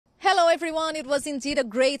everyone. It was indeed a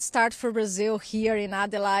great start for Brazil here in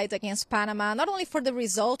Adelaide against Panama. Not only for the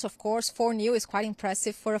result, of course, 4-0 is quite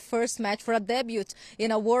impressive for a first match, for a debut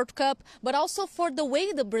in a World Cup, but also for the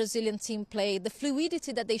way the Brazilian team played, the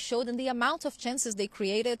fluidity that they showed and the amount of chances they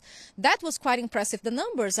created. That was quite impressive. The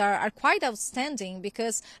numbers are quite outstanding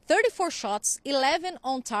because 34 shots, 11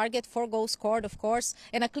 on target, 4 goals scored, of course,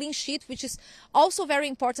 and a clean sheet, which is also very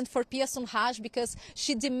important for Pia Sundhage because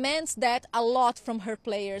she demands that a lot from her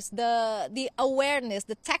players. The awareness,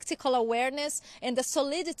 the tactical awareness and the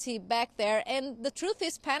solidity back there. And the truth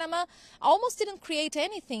is Panama almost didn't create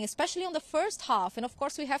anything, especially on the first half. And of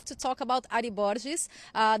course we have to talk about Ary Borges,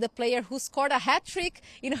 the player who scored a hat-trick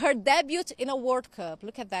in her debut in a World Cup.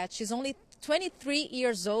 Look at that. She's only 23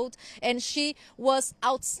 years old and she was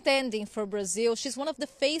outstanding for Brazil. She's one of the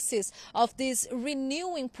faces of this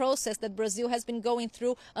renewing process that Brazil has been going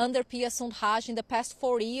through under Pia Sundhage in the past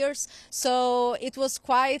 4 years. So it was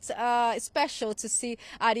quite special to see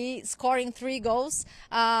Ary scoring 3 goals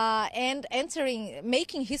and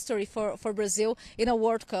making history for Brazil in a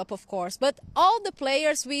World Cup, of course. But all the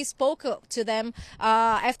players, we spoke to them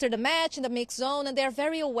after the match in the mixed zone, and they're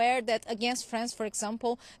very aware that against France, for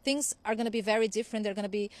example, things are going to be very different. They're going to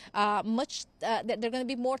be they're going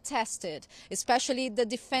to be more tested, especially the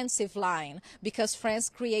defensive line, because France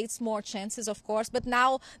creates more chances, of course. But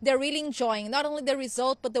now they're really enjoying not only the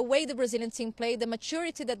result, but the way the Brazilian team played, the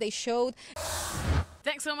maturity that they showed.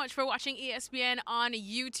 Thanks so much for watching ESPN on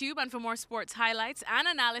YouTube, and for more sports highlights and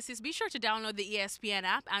analysis, be sure to download the ESPN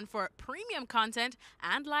app, and for premium content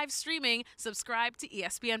and live streaming, subscribe to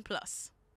ESPN Plus.